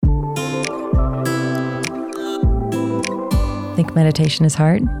Think meditation is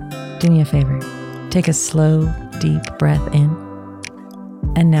hard? Do me a favor. Take a slow, deep breath in,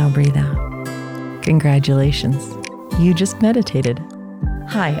 and now breathe out. Congratulations. You just meditated.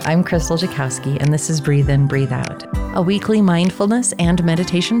 Hi, I'm Crystal Jakowski, and this is Breathe In, Breathe Out, a weekly mindfulness and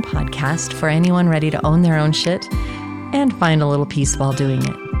meditation podcast for anyone ready to own their own shit and find a little peace while doing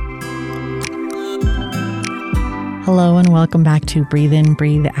it. Hello, and welcome back to Breathe In,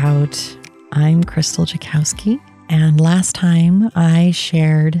 Breathe Out. I'm Crystal Jakowski, and last time I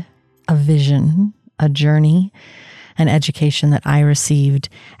shared a vision, a journey, an education that I received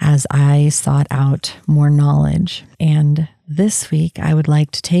as I sought out more knowledge. And this week, I would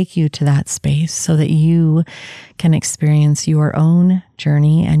like to take you to that space so that you can experience your own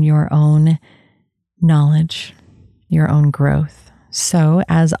journey and your own knowledge, your own growth. So,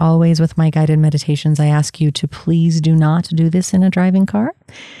 as always with my guided meditations, I ask you to please do not do this in a driving car.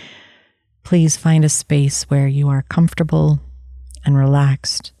 Please find a space where you are comfortable and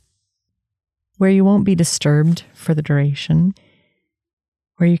relaxed, where you won't be disturbed for the duration,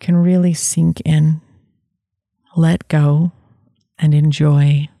 where you can really sink in, let go, and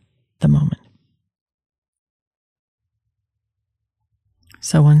enjoy the moment.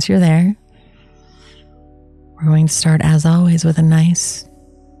 So once you're there, we're going to start, as always, with a nice,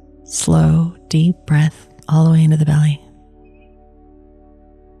 slow, deep breath all the way into the belly.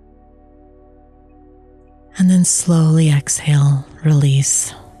 And then slowly exhale,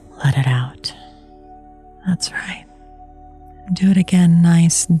 release, let it out. That's right. Do it again.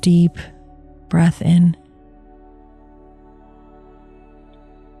 Nice, deep breath in.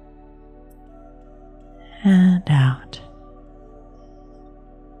 And out.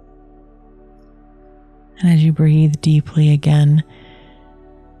 And as you breathe deeply again,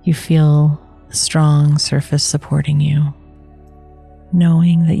 you feel the strong surface supporting you,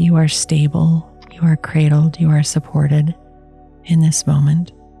 knowing that you are stable, you are cradled, you are supported in this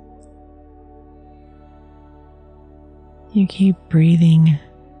moment. You keep breathing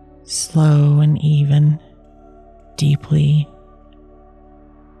slow and even, deeply,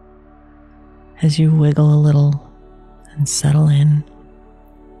 as you wiggle a little and settle in,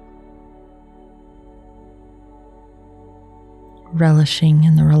 relishing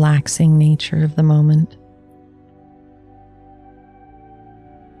in the relaxing nature of the moment.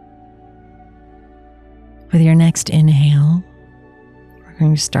 With your next inhale, we're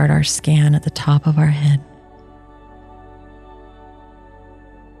going to start our scan at the top of our head.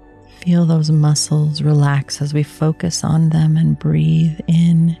 Feel those muscles relax as we focus on them and breathe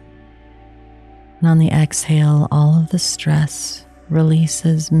in. And on the exhale, all of the stress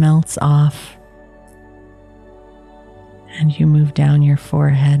releases, melts off, and you move down your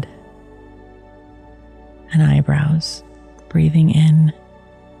forehead and eyebrows, breathing in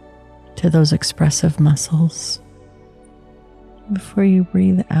to those expressive muscles before you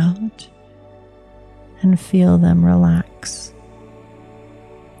breathe out and feel them relax.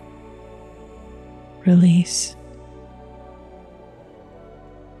 Release.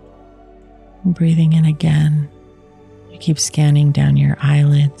 Breathing in again, you keep scanning down your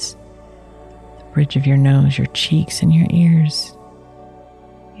eyelids, the bridge of your nose, your cheeks, and your ears.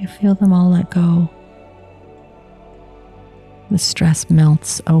 You feel them all let go. The stress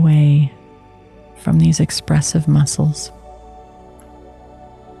melts away from these expressive muscles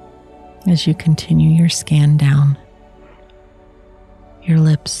as you continue your scan down your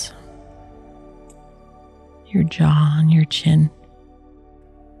lips, your jaw, and your chin.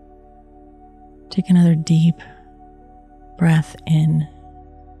 Take another deep breath in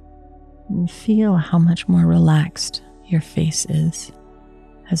and feel how much more relaxed your face is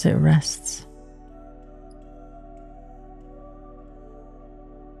as it rests.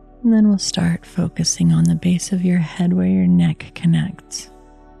 And then we'll start focusing on the base of your head where your neck connects.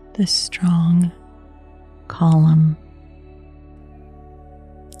 This strong column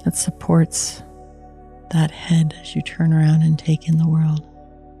that supports that head as you turn around and take in the world.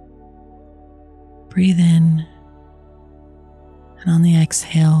 Breathe in, and on the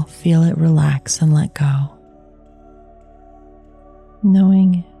exhale, feel it relax and let go,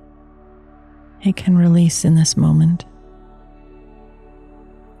 knowing it can release in this moment.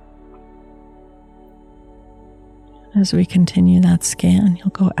 As we continue that scan, you'll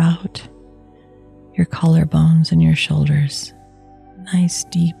go out your collarbones and your shoulders. Nice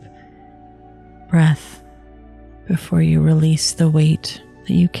deep breath before you release the weight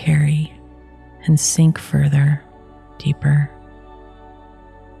that you carry and sink further, deeper.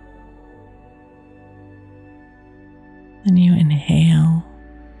 Then you inhale.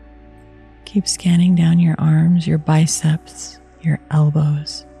 Keep scanning down your arms, your biceps, your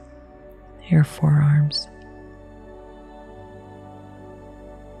elbows, your forearms.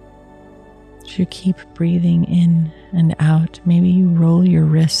 As you keep breathing in and out, maybe you roll your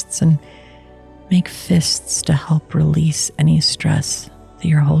wrists and make fists to help release any stress that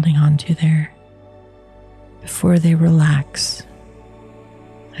you're holding on to there before they relax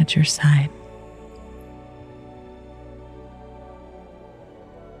at your side.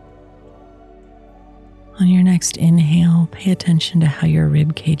 On your next inhale, pay attention to how your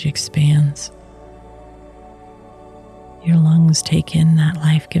rib cage expands. Your lungs take in that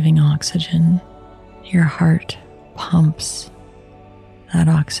life-giving oxygen. Your heart pumps that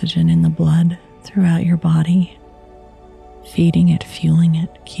oxygen in the blood throughout your body, feeding it, fueling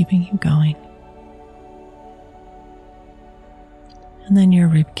it, keeping you going. And then your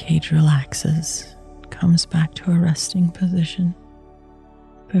rib cage relaxes, comes back to a resting position.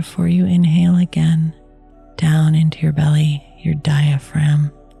 Before you inhale again, down into your belly, your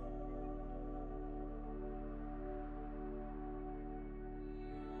diaphragm.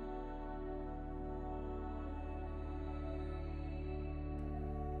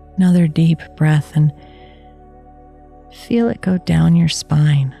 Another deep breath and feel it go down your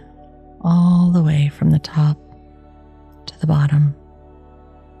spine, all the way from the top to the bottom,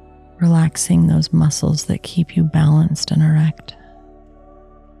 relaxing those muscles that keep you balanced and erect.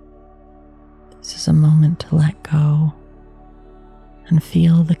 This is a moment to let go and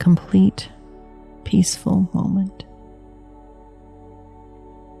feel the complete, peaceful moment.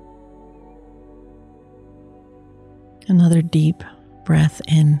 Another deep breath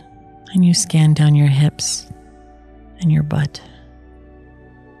in, and you scan down your hips and your butt.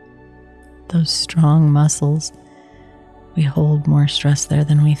 Those strong muscles, we hold more stress there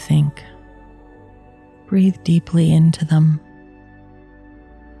than we think. Breathe deeply into them.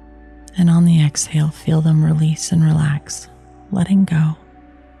 And on the exhale, feel them release and relax, letting go.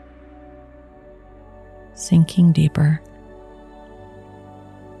 Sinking deeper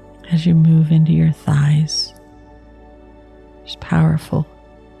as you move into your thighs. There's powerful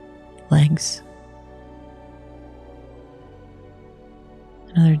legs.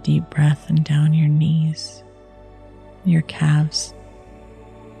 Another deep breath and down your knees, your calves,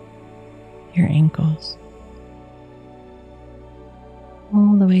 your ankles,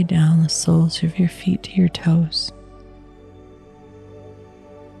 all the way down the soles of your feet to your toes.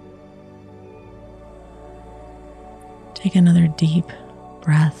 Take another deep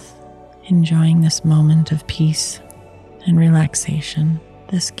breath, enjoying this moment of peace and relaxation,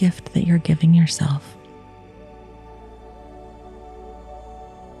 this gift that you're giving yourself.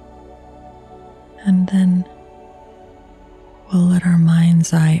 And then we'll let our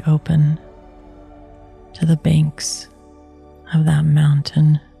mind's eye open to the banks of that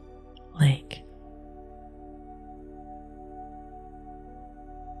mountain lake.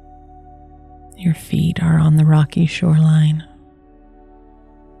 Your feet are on the rocky shoreline,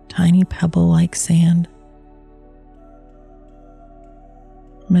 tiny pebble-like sand,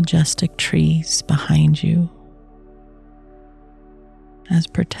 majestic trees behind you as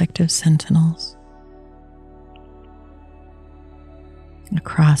protective sentinels.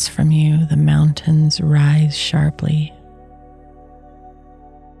 Across from you, the mountains rise sharply,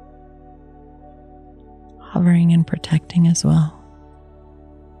 hovering and protecting as well.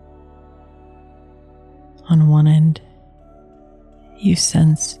 On one end, you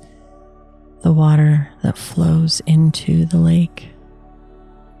sense the water that flows into the lake,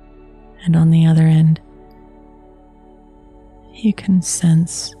 and on the other end, you can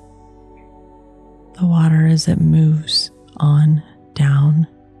sense the water as it moves on down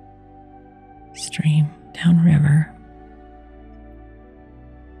stream, down river.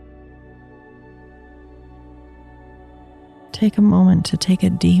 Take a moment to take a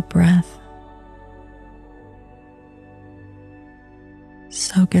deep breath.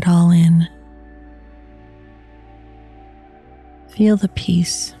 Soak it all in. Feel the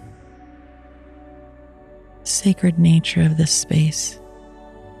peace, sacred nature of this space.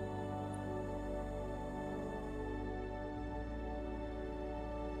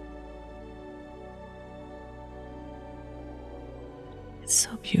 It's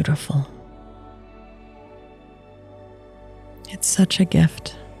so beautiful. It's such a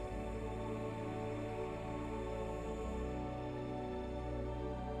gift.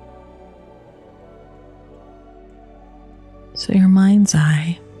 So your mind's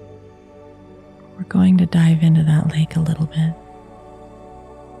eye, we're going to dive into that lake a little bit.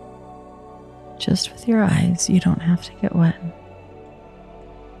 Just with your eyes, you don't have to get wet.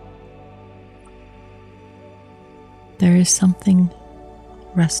 There is something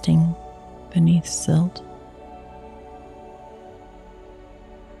resting beneath silt.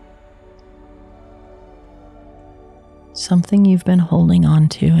 something you've been holding on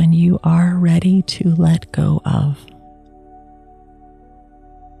to and you are ready to let go of.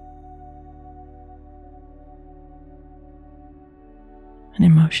 An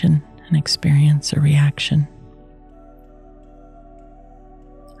emotion, an experience, a reaction,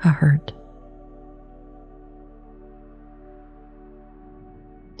 a hurt.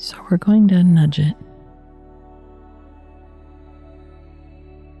 So we're going to nudge it.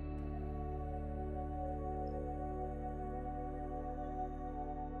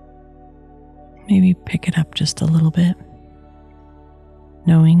 Maybe pick it up just a little bit,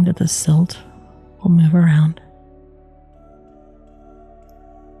 knowing that the silt will move around.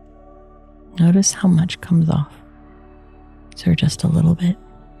 Notice how much comes off. Is there just a little bit?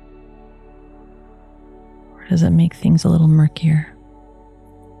 Or does it make things a little murkier?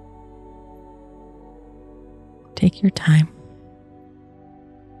 Take your time.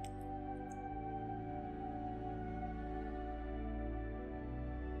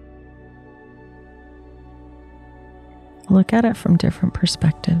 Look at it from different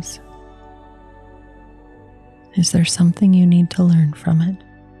perspectives. Is there something you need to learn from it?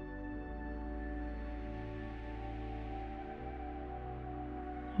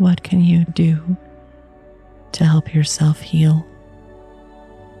 What can you do to help yourself heal?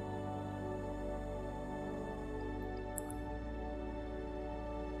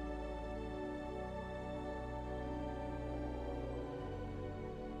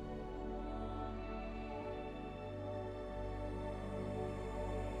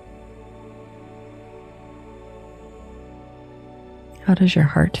 How does your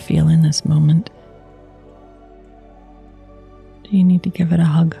heart feel in this moment? Do you need to give it a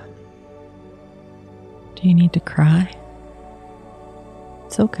hug? Do you need to cry?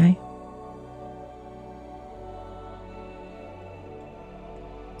 It's okay.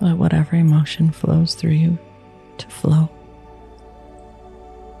 Let whatever emotion flows through you to flow.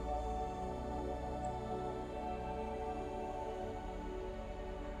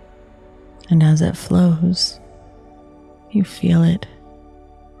 And as it flows, you feel it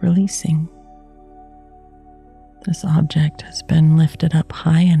releasing. This object has been lifted up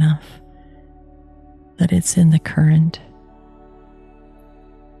high enough that it's in the current,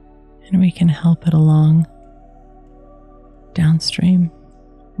 and we can help it along downstream,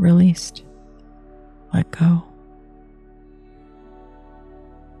 released, let go.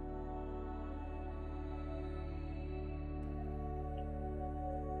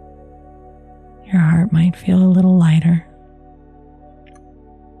 Your heart might feel a little lighter.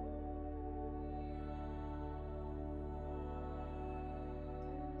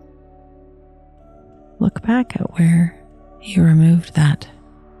 Look back at where you removed that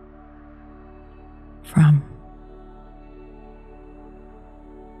from.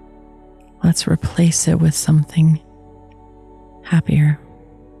 Let's replace it with something happier.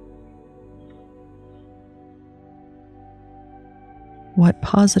 What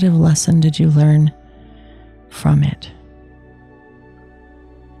positive lesson did you learn from it?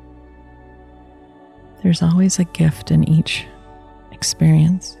 There's always a gift in each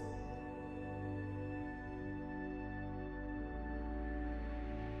experience.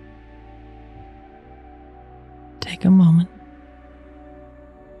 Take a moment.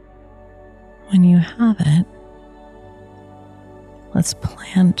 When you have it, let's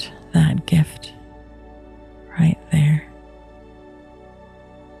plant that gift right there.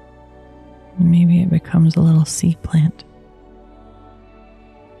 Maybe it becomes a little seed plant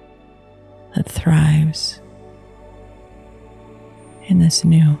that thrives in this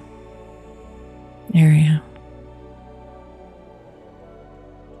new area.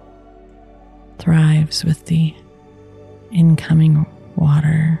 Thrives with the incoming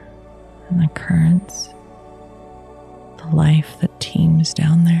water and the currents, the life that teems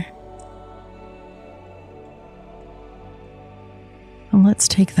down there. And let's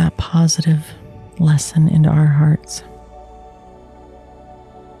take that positive lesson into our hearts.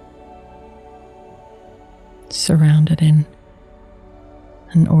 Surround it in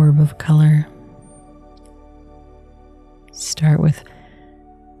an orb of color. Start with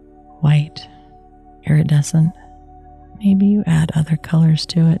white, iridescent. Maybe you add other colors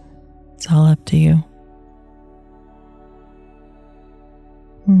to it. It's all up to you.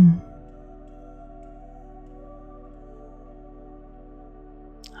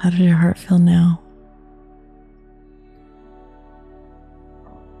 How does your heart feel now?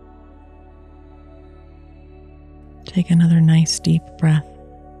 Take another nice deep breath.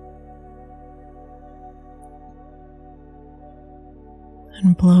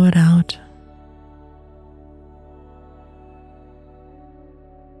 And blow it out.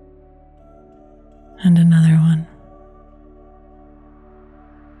 And another one.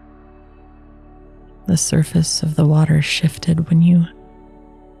 The surface of the water shifted when you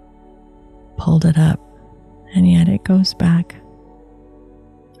pulled it up, and yet it goes back.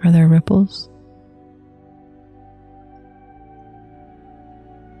 Are there ripples?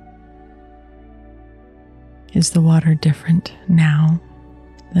 Is the water different now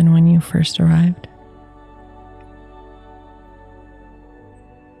than when you first arrived?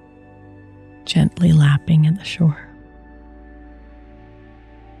 Gently lapping at the shore.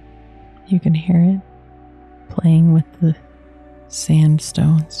 You can hear it playing with the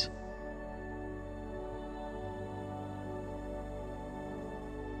sandstones.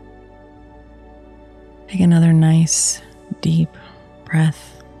 Take another nice, deep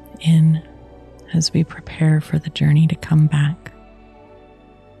breath in as we prepare for the journey to come back.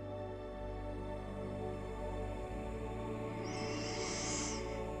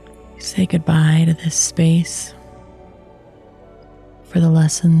 Say goodbye to this space, for the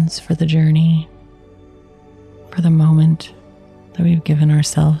lessons, for the journey, for the moment that we've given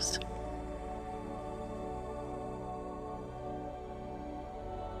ourselves.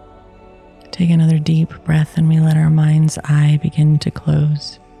 Take another deep breath and we let our mind's eye begin to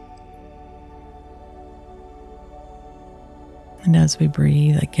close. And as we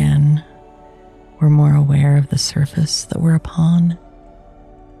breathe again, we're more aware of the surface that we're upon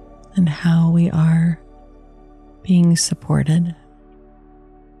and how we are being supported.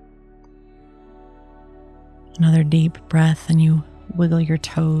 Another deep breath and you wiggle your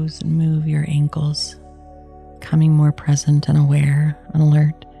toes and move your ankles, becoming more present and aware and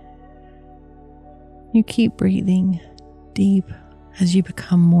alert. You keep breathing deep as you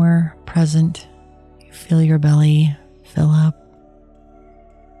become more present. You feel your belly fill up.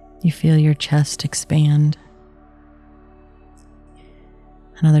 You feel your chest expand.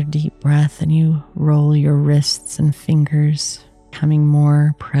 Another deep breath and you roll your wrists and fingers, becoming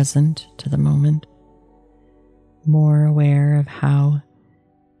more present to the moment, more aware of how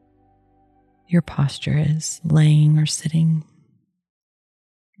your posture is, laying or sitting.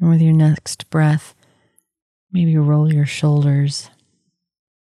 And with your next breath, maybe roll your shoulders,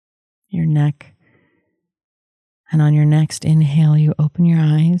 your neck, and on your next inhale, you open your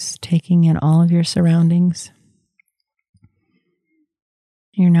eyes, taking in all of your surroundings.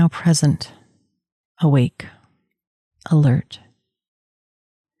 You're now present, awake, alert.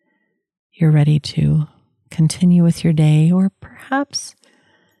 You're ready to continue with your day, or perhaps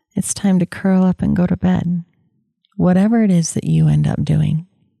it's time to curl up and go to bed. Whatever it is that you end up doing,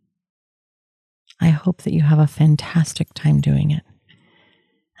 I hope that you have a fantastic time doing it.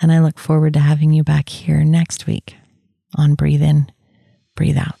 And I look forward to having you back here next week on Breathe In,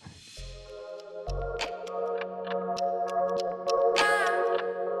 Breathe Out.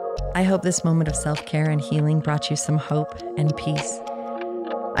 I hope this moment of self-care and healing brought you some hope and peace.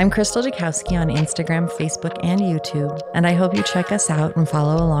 I'm Crystal Jakowski on Instagram, Facebook, and YouTube, and I hope you check us out and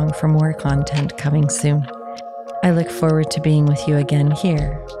follow along for more content coming soon. I look forward to being with you again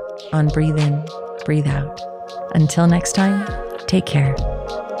here on Breathe In, Breathe Out. Until next time, take care.